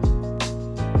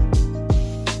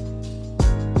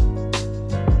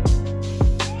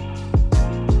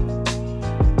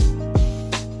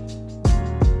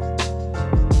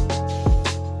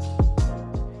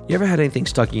 ever had anything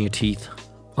stuck in your teeth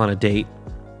on a date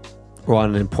or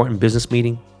on an important business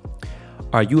meeting?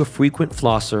 Are you a frequent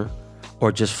flosser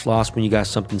or just floss when you got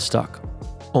something stuck?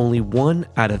 Only 1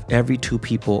 out of every 2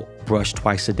 people brush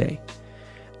twice a day.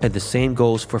 And the same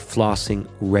goes for flossing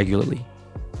regularly.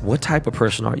 What type of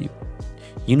person are you?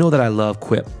 You know that I love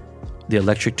Quip, the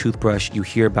electric toothbrush you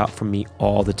hear about from me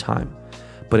all the time.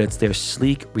 But it's their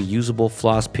sleek, reusable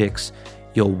floss picks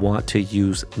you'll want to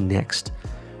use next.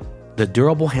 The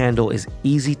durable handle is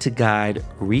easy to guide,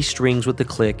 restrings with a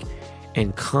click,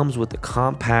 and comes with a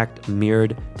compact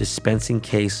mirrored dispensing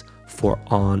case for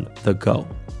on the go.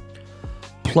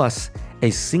 Plus, a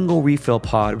single refill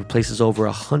pod replaces over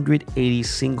 180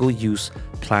 single-use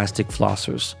plastic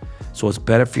flossers, so it's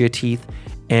better for your teeth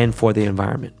and for the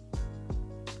environment.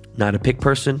 Not a pick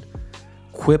person?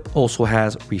 Quip also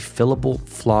has refillable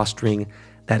floss string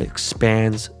that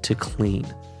expands to clean.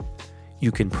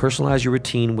 You can personalize your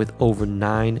routine with over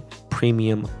 9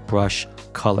 premium brush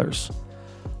colors.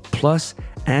 Plus,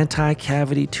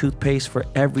 anti-cavity toothpaste for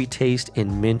every taste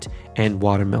in mint and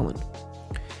watermelon.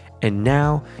 And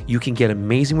now you can get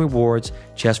amazing rewards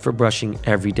just for brushing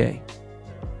every day.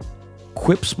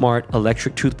 Quip Smart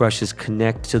electric toothbrushes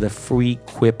connect to the free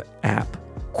Quip app.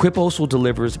 Quip also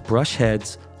delivers brush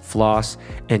heads, floss,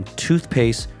 and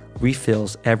toothpaste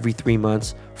refills every 3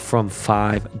 months from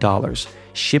 $5.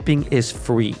 Shipping is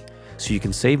free, so you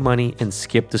can save money and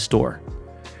skip the store.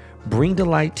 Bring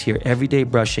delight to your everyday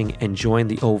brushing and join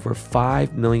the over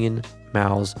 5 million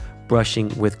mouths brushing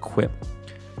with Quip,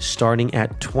 starting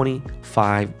at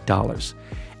 $25.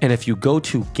 And if you go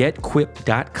to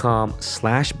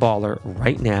getquip.com/baller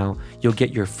right now, you'll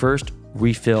get your first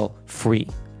refill free.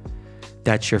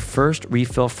 That's your first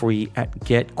refill free at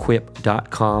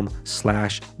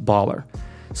getquip.com/baller,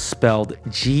 spelled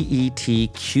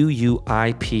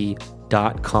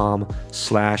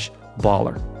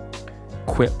GETQUIP.com/baller.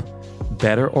 Quip,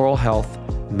 better oral health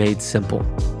made simple.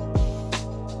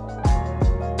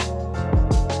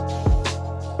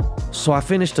 So I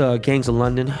finished Gangs of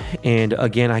London, and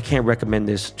again, I can't recommend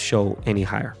this show any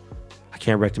higher. I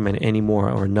can't recommend it any more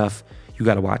or enough. You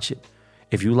got to watch it.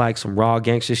 If you like some raw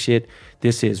gangster shit,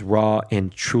 this is raw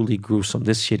and truly gruesome.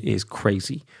 This shit is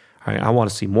crazy. All right, I want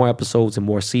to see more episodes and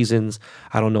more seasons.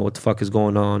 I don't know what the fuck is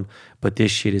going on, but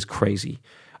this shit is crazy.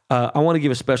 I want to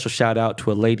give a special shout out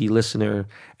to a lady listener,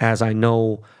 as I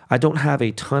know I don't have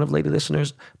a ton of lady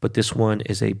listeners, but this one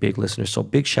is a big listener. So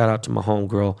big shout out to my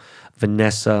homegirl,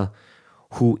 Vanessa,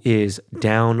 who is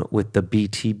down with the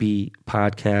BTB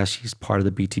podcast. She's part of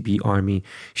the BTB army.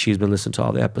 She's been listening to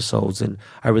all the episodes, and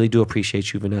I really do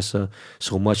appreciate you, Vanessa.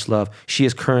 So much love. She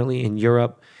is currently in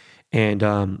Europe,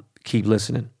 and keep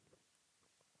listening.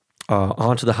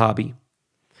 On to the hobby.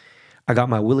 I got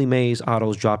my Willie Mays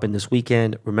autos dropping this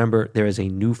weekend. Remember, there is a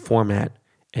new format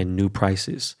and new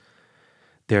prices.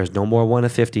 There's no more 1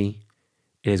 of 50.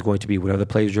 It is going to be whatever the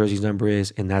player's jersey's number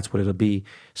is, and that's what it'll be.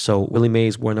 So Willie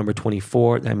Mays wore number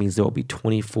 24. That means there will be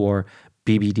 24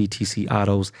 BBDTC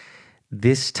autos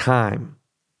this time,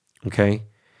 okay?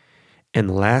 And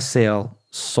the last sale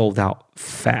sold out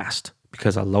fast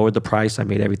because I lowered the price. I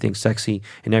made everything sexy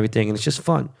and everything, and it's just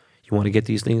fun. You want to get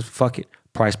these things? Fuck it.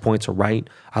 Price points are right.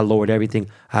 I lowered everything.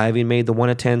 I even made the 1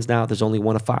 of 10s now. There's only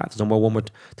 1 of 5. There's no more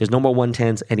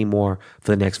 110s anymore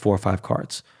for the next 4 or 5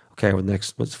 cards. Okay, or the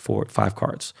next 4 or 5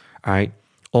 cards. All right.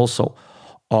 Also,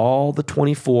 all the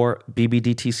 24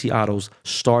 BBDTC autos,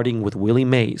 starting with Willie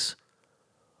Mays,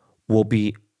 will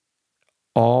be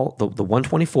all the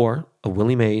 124 of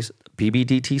Willie Mays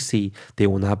BBDTC. They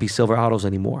will not be silver autos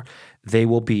anymore. They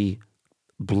will be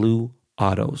blue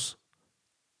autos.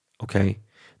 Okay.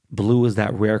 Blue is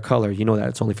that rare color. You know that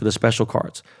it's only for the special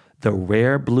cards. The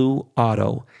rare blue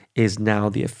auto is now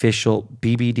the official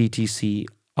BBDTC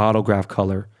autograph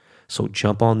color. So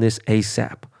jump on this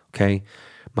ASAP, okay?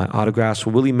 My autographs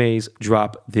for Willie Mays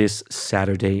drop this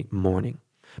Saturday morning.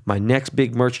 My next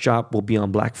big merch drop will be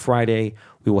on Black Friday.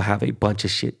 We will have a bunch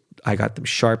of shit. I got them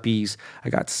Sharpies.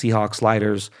 I got Seahawks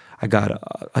sliders. I got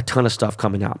a ton of stuff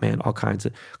coming out, man. All kinds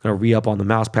of. I'm going to re-up on the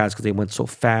mouse pads because they went so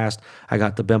fast. I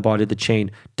got the Ben Bar Did the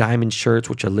Chain diamond shirts,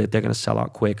 which are lit. They're going to sell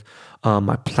out quick.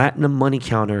 My platinum money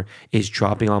counter is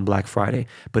dropping on Black Friday,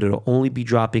 but it'll only be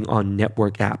dropping on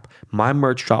Network app. My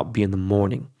merch drop will be in the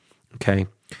morning, okay?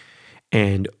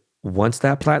 And once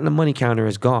that platinum money counter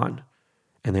is gone,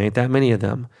 and there ain't that many of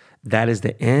them, that is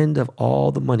the end of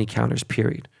all the money counters,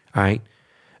 period, all right?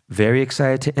 Very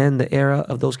excited to end the era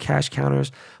of those cash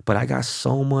counters, but I got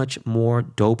so much more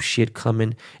dope shit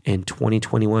coming in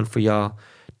 2021 for y'all.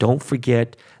 Don't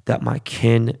forget that my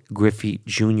Ken Griffey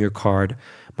Jr. card,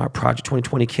 my Project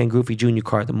 2020 Ken Griffey Jr.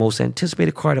 card, the most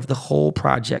anticipated card of the whole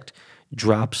project,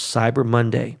 drops Cyber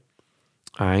Monday,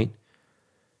 all right?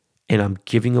 And I'm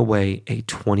giving away a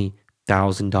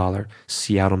 $20,000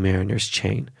 Seattle Mariners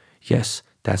chain. Yes,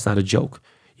 that's not a joke.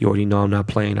 You already know I'm not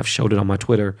playing. I've showed it on my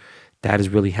Twitter. That is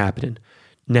really happening.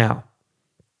 Now,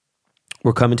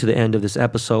 we're coming to the end of this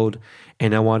episode,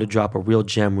 and I want to drop a real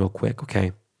gem real quick,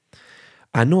 okay?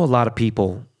 I know a lot of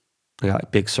people, they got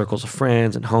like big circles of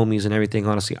friends and homies and everything.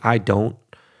 Honestly, I don't.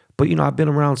 But, I've been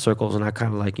around circles, and I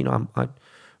kind of like, I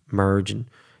merge and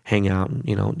hang out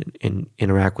and, and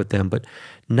interact with them. But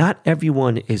not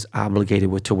everyone is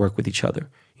obligated to work with each other.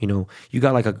 You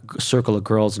got like a circle of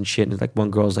girls and shit, and like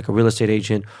one girl's like a real estate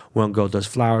agent, one girl does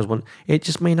flowers, it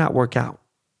just may not work out,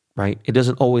 right? It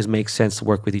doesn't always make sense to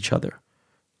work with each other,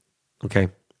 okay?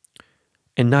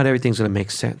 And not everything's going to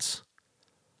make sense.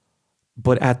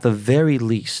 But at the very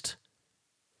least,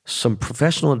 some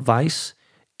professional advice,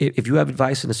 if you have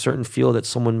advice in a certain field that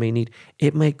someone may need,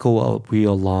 it may go a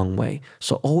real long way.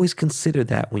 So always consider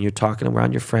that when you're talking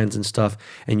around your friends and stuff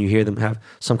and you hear them have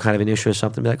some kind of an issue or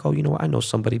something. Be like, oh, I know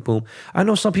somebody, boom. I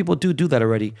know some people do that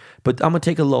already, but I'm going to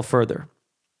take it a little further.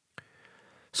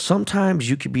 Sometimes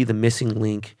you could be the missing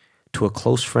link to a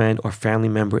close friend or family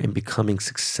member in becoming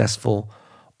successful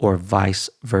or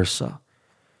vice versa.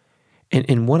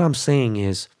 And what I'm saying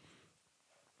is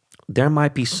there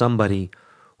might be somebody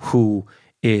who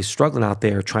is struggling out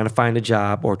there trying to find a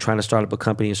job or trying to start up a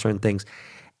company or certain things.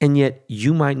 And yet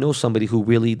you might know somebody who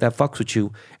really that fucks with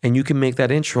you, and you can make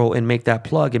that intro and make that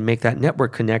plug and make that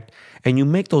network connect, and you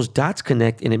make those dots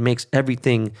connect, and it makes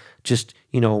everything just,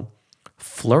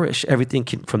 flourish. Everything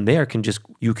from there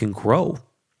you can grow.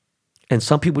 And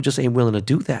some people just ain't willing to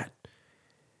do that.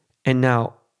 And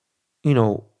now,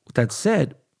 with that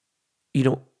said,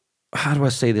 how do I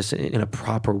say this in a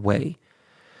proper way?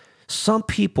 Some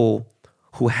people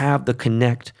who have the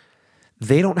connect,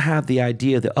 they don't have the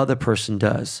idea the other person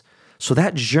does. So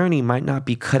that journey might not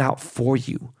be cut out for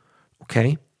you,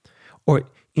 okay? Or,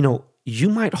 you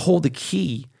might hold the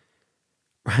key,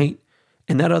 right?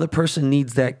 And that other person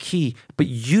needs that key, but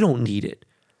you don't need it.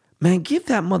 Man, give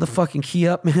that motherfucking key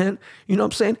up, man. You know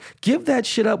what I'm saying? Give that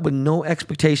shit up with no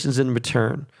expectations in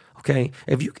return, okay?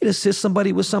 If you can assist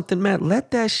somebody with something, man,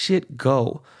 let that shit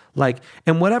go.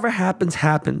 And whatever happens,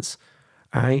 happens.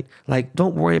 All right.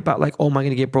 Don't worry about oh, am I going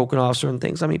to get broken off certain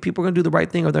things? I mean, people are going to do the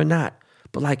right thing or they're not.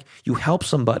 But you help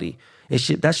somebody.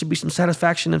 That should be some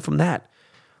satisfaction in from that.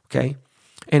 Okay.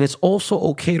 And it's also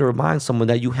okay to remind someone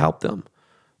that you helped them.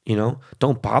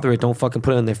 Don't bother it. Don't fucking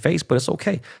put it in their face, but it's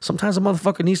okay. Sometimes a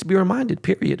motherfucker needs to be reminded,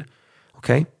 period.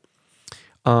 Okay.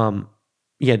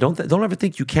 Yeah. Don't ever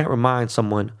think you can't remind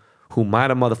someone who might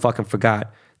have motherfucking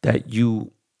forgot that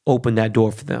you opened that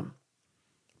door for them.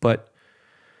 But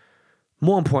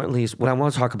more importantly, is what I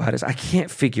want to talk about is I can't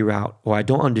figure out, or I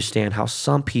don't understand how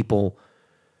some people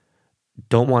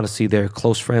don't want to see their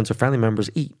close friends or family members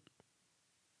eat.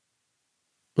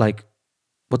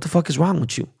 What the fuck is wrong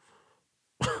with you?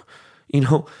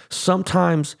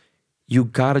 Sometimes you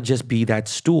gotta just be that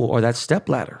stool or that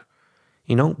stepladder.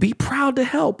 Be proud to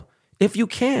help if you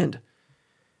can.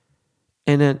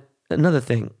 And then another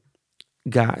thing,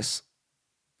 guys,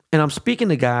 and I'm speaking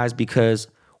to guys because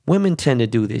women tend to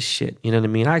do this shit. You know what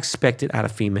I mean? I expect it out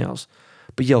of females.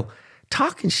 But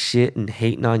talking shit and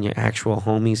hating on your actual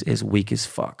homies is weak as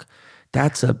fuck.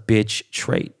 That's a bitch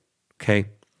trait, okay?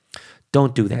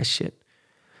 Don't do that shit.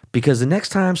 Because the next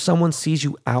time someone sees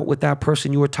you out with that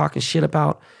person you were talking shit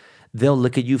about, they'll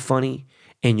look at you funny,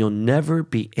 and you'll never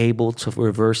be able to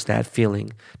reverse that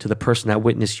feeling to the person that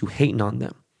witnessed you hating on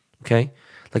them, okay?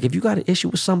 If you got an issue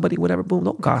with somebody, whatever, boom,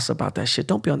 don't gossip about that shit.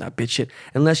 Don't be on that bitch shit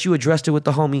unless you addressed it with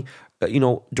the homie,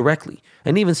 directly.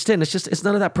 And even still, it's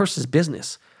none of that person's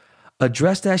business.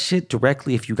 Address that shit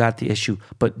directly if you got the issue.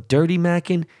 But dirty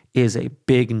macking is a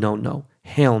big no-no.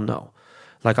 Hell no.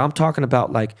 I'm talking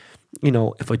about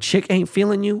if a chick ain't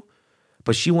feeling you,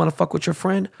 but she want to fuck with your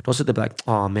friend, don't sit there and be like,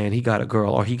 oh man, he got a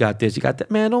girl or he got this, he got that.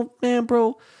 Man,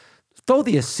 bro, throw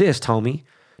the assist, homie.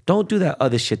 Don't do that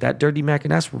other shit, that dirty mac,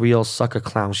 and that's real sucker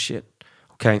clown shit,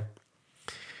 okay?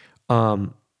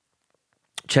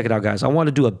 Check it out, guys. I want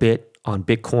to do a bit on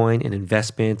Bitcoin and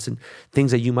investments and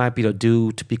things that you might be able to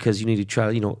do because you need to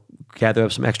try to, gather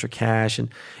up some extra cash. And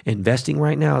investing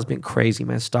right now has been crazy,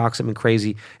 man. Stocks have been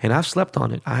crazy, and I've slept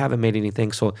on it. I haven't made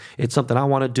anything, so it's something I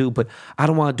want to do, but I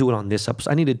don't want to do it on this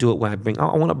episode. I need to do it when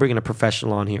I want to bring in a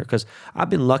professional on here because I've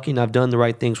been lucky and I've done the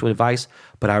right things with advice,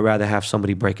 but I'd rather have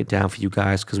somebody break it down for you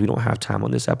guys because we don't have time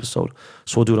on this episode.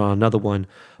 So we'll do it on another one,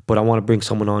 but I want to bring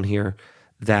someone on here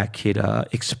that could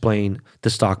explain the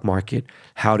stock market,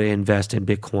 how to invest in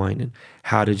Bitcoin, and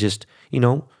how to just,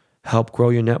 help grow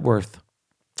your net worth.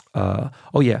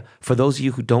 For those of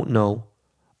you who don't know,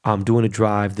 I'm doing a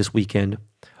drive this weekend.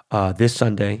 This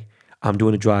Sunday, I'm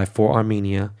doing a drive for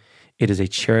Armenia. It is a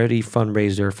charity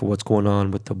fundraiser for what's going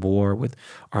on with the war with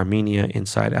Armenia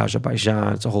inside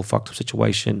Azerbaijan. It's a whole fucked up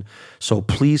situation. So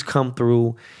please come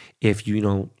through. If you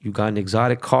got an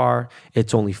exotic car,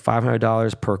 it's only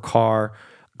 $500 per car.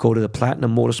 Go to the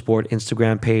Platinum Motorsport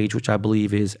Instagram page, which I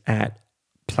believe is at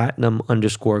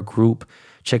platinum_group.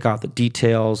 Check out the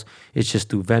details. It's just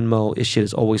through Venmo. This shit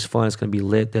is always fun. It's going to be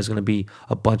lit. There's going to be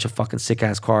a bunch of fucking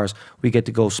sick-ass cars. We get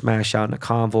to go smash out in a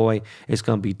convoy. It's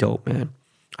going to be dope, man.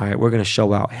 All right, we're going to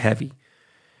show out heavy.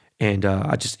 And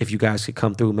if you guys could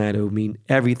come through, man, it would mean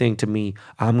everything to me.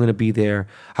 I'm going to be there.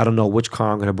 I don't know which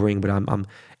car I'm going to bring, but I'm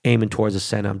aiming towards the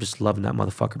center. I'm just loving that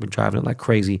motherfucker. Been driving it like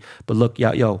crazy. But look,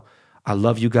 yo, I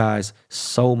love you guys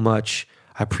so much.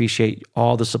 I appreciate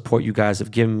all the support you guys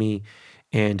have given me.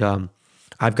 And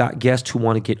I've got guests who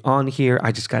want to get on here.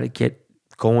 I just got to get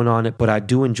going on it. But I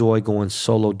do enjoy going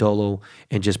solo dolo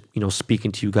and just,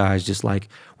 speaking to you guys, just like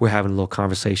we're having a little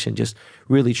conversation, just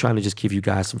really trying to just give you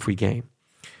guys some free game.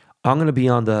 I'm going to be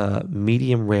on the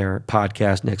Medium Rare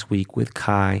podcast next week with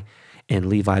Kai and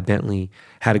Levi Bentley.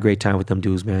 Had a great time with them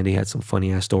dudes, man. They had some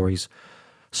funny ass stories.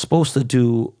 Supposed to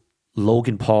do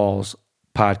Logan Paul's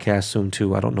podcast soon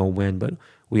too. I don't know when, but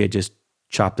we had just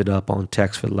chopped it up on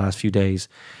text for the last few days.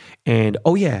 And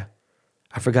oh yeah,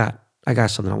 I forgot. I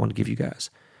got something I want to give you guys.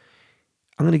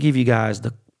 I'm going to give you guys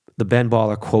the Ben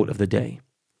Baller quote of the day.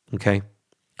 Okay?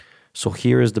 So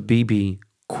here is the BB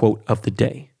quote of the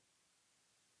day.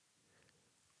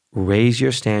 Raise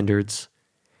your standards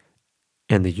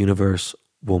and the universe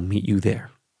will meet you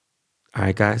there. All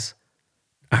right, guys?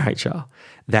 All right, y'all.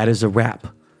 That is a wrap.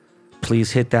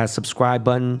 Please hit that subscribe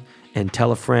button and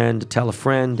tell a friend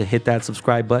to hit that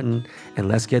subscribe button, and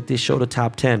let's get this show to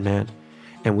top 10, man.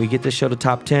 And we get this show to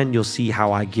top 10, you'll see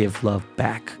how I give love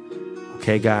back.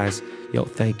 Okay, guys? Yo,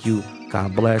 thank you.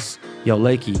 God bless. Yo,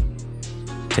 Lakey,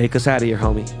 take us out of here,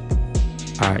 homie.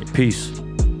 All right, peace.